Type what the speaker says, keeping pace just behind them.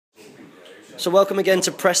So welcome again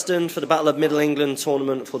to Preston for the Battle of Middle England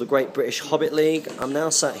tournament for the Great British Hobbit League. I'm now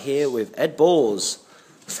sat here with Ed Bors.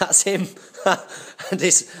 That's him. and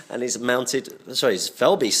he's mounted, sorry, he's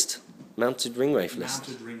Felbeast, mounted Ringwraith list.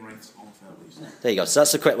 Mounted Ringwraiths on Felbeast. There you go, so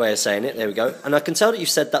that's the correct way of saying it, there we go. And I can tell that you've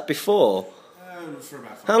said that before. For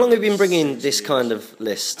about 5 How long have you been bringing years. this kind of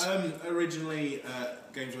list? Originally,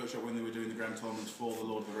 Games Workshop, when they were doing the grand tournaments for the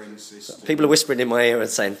Lord of the Rings system. People are whispering in my ear and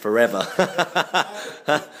saying forever.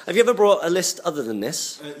 Have you ever brought a list other than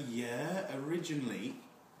this? Yeah, originally,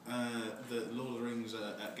 the Lord of the Rings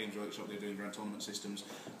at Games Workshop, they were doing grand tournament systems.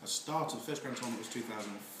 The first grand tournament was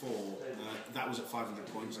 2004. That was at 500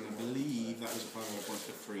 points, and I believe that was at 500 points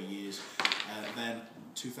for 3 years. Then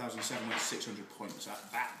 2007 went 600 points.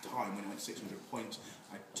 At that time, when it went 600 points,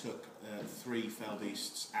 I took 3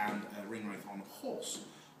 Felbeasts and a Ringwraith on a horse.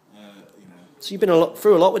 So you've been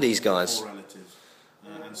through a lot with these guys. 4 relatives.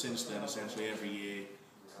 And since then, essentially every year,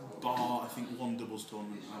 bar I think 1 doubles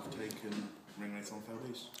tournament, I've taken Ringwraith on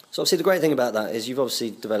Felbeast. So obviously the great thing about that is you've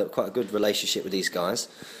obviously developed quite a good relationship with these guys,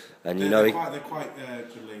 and you know they're quite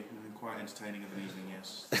goodly and quite entertaining of an evening.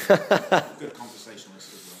 Yes, good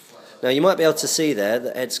conversationalists as well. Now you might be able to see there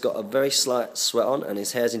that Ed's got a very slight sweat on and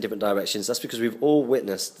his hair's in different directions. That's because we've all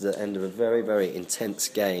witnessed the end of a very, very intense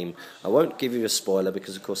game. I won't give you a spoiler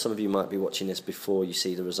because of course some of you might be watching this before you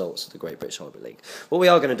see the results of the Great British Hobbit League. What we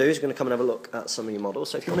are going to do is we're going to come and have a look at some of your models.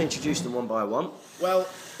 So if you want to introduce them one by one. Well,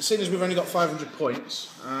 seeing as we've only got 500 points,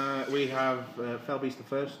 we have Felbeast the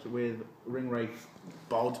first with Ringwraith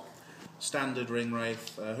Bod. Standard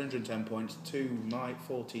Ringwraith, 110 points, 2 Might,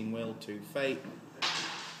 14 Will, 2 Fate.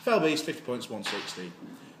 Felbeast, 50 points, 160.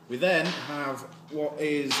 We then have what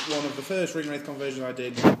is one of the first Ringwraith conversions I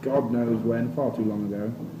did, God knows when, far too long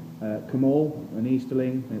ago. Kamal, an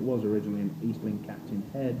Easterling. It was originally an Easterling Captain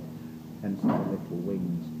Head, hence the little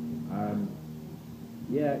wings.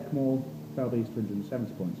 Kamal, Felbeast,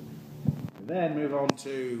 270 points. We then move on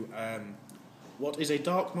to what is a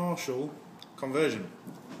Dark Marshal conversion.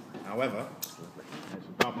 However, it's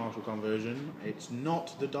a Dark Marshal conversion. It's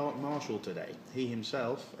not the Dark Marshal today. He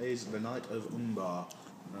himself is the Knight of Umbar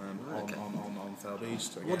on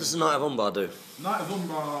Felbeast. What does the Knight of Umbar do? Knight of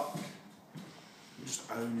Umbar just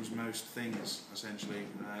owns most things, essentially.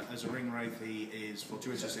 As a Ringwraith, he is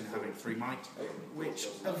fortuitous in having 3 Might, which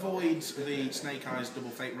avoids the Snake Eyes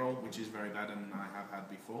double Fate roll, which is very bad and I have had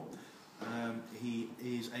before. He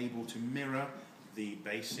is able to mirror the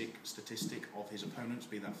basic statistic of his opponents,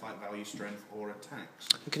 be that fight value, strength, or attacks.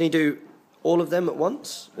 Can he do all of them at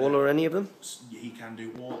once? All or any of them? He can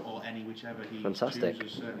do all or any, whichever he Fantastic.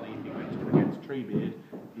 chooses. Certainly, if he went up against Treebeard,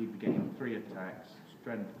 he'd be getting 3 attacks,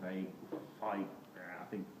 strength, fate, fight. I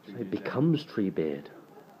think. It becomes Treebeard.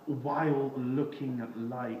 While looking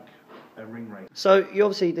like a Ringwraith. So you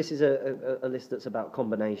obviously this is a list that's about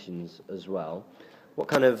combinations as well. What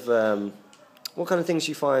kind of things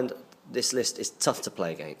do you find this list is tough to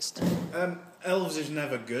play against? Elves is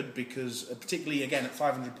never good because, particularly again at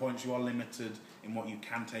 500 points, you are limited in what you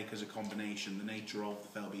can take as a combination. The nature of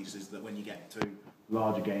the Felbeast is that when you get to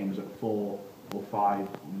larger games at 4 or 5,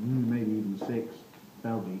 maybe even 6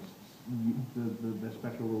 Felbeasts, the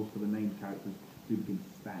special rules for the named characters do begin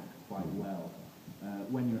to stack quite well.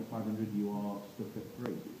 When you're at 500, you are stuck at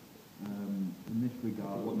 3. In this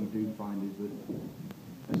regard, what you do find is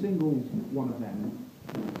that a single one of them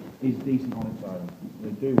is decent on its own. They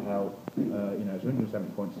do help. It's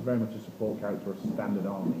 170 points. It's very much a support character, a standard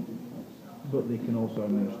army. But they can also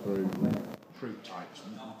move through troop types,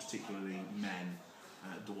 particularly men,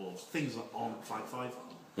 dwarves, things that aren't fight 5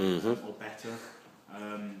 or better.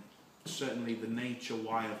 Certainly, the nature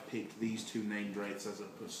why I've picked these 2 named wraiths as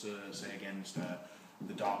opposed to, say, against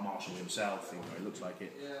the Dark Marshal himself, even though it looks like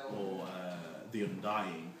it, or the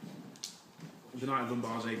Undying. The Knight of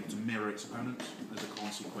Umbar is able to mirror its opponents. As a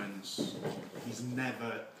consequence, he's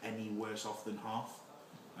never any worse off than half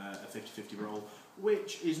a 50-50 roll,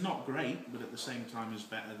 which is not great, but at the same time is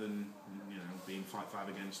better than being fight 5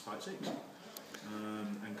 against fight 6.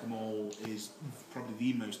 And Kamal is probably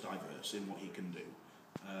the most diverse in what he can do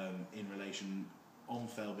in relation on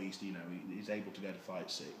Felbeast. He's able to go to fight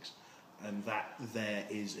 6, and that there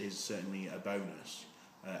is certainly a bonus.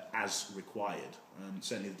 As required.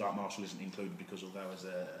 Certainly the Dark Marshal isn't included because although as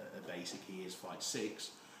a basic he is fight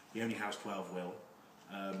 6, he only has 12 will.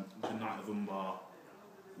 The Knight of Umbar,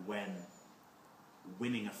 when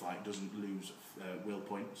winning a fight, doesn't lose will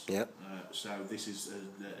points. Yep. So this is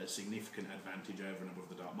a significant advantage over and above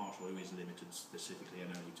the Dark Marshal, who is limited specifically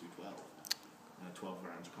and only to 12. 12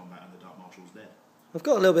 rounds of combat and the Dark Marshal's dead. I've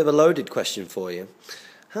got a little bit of a loaded question for you.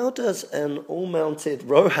 How does an all-mounted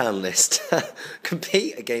Rohan list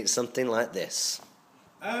compete against something like this?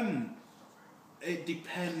 It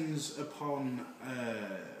depends upon.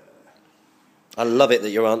 I love it that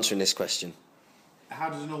you're answering this question. How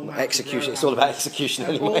does an all-mounted Execution. It's all about execution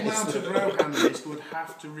anyway. An all-mounted row handlist would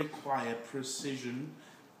have to require precision,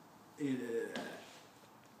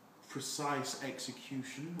 precise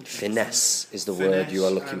execution. Finesse is the word you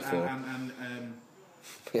are looking for. And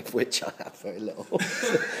which I have very little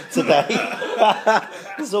today.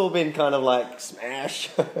 It's all been kind of like smash.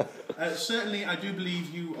 certainly, I do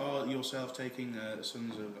believe you are yourself taking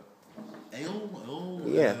Sons of Ale.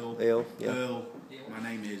 Ale. Yeah. Earl, my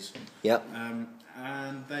name is. Yep.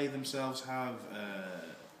 And they themselves have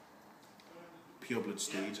pureblood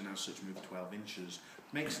steeds, and as such move 12 inches.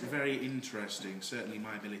 Makes it very interesting. Certainly,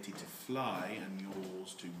 my ability to fly and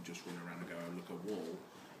yours to just run around and go look at a wall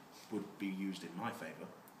would be used in my favour.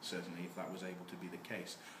 Certainly, if that was able to be the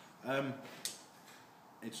case.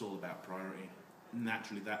 It's all about priority.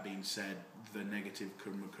 Naturally, that being said, the negative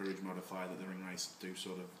courage modifier that the Ringwraiths do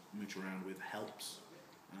sort of mooch around with helps,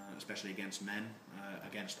 especially against men.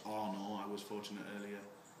 Against Arnor, I was fortunate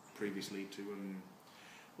previously to...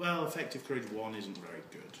 effective courage 1 isn't very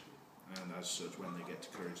good. And as such, when they get to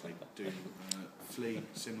courage, they do flee.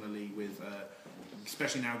 Similarly with...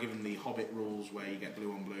 especially now given the Hobbit rules where you get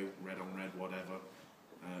blue on blue, red on red, whatever.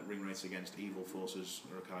 Ringwraiths against evil forces,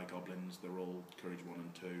 Urukai goblins, they're all courage 1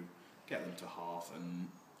 and 2. Get them to half and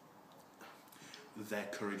their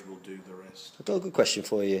courage will do the rest. I've got a good question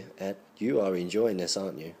for you, Ed. You are enjoying this,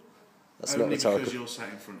 aren't you? That's Only not rhetorical. because you're sat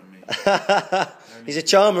in front of me. He's a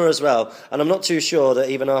charmer as well, and I'm not too sure that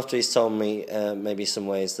even after he's told me maybe some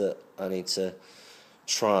ways that I need to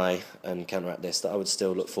try and counteract this, that I would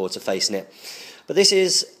still look forward to facing it. But this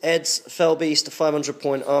is Ed's Fellbeast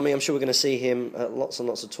 500-point army. I'm sure we're going to see him at lots and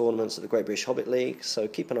lots of tournaments at the Great British Hobbit League, so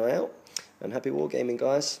keep an eye out, and happy wargaming,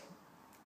 guys.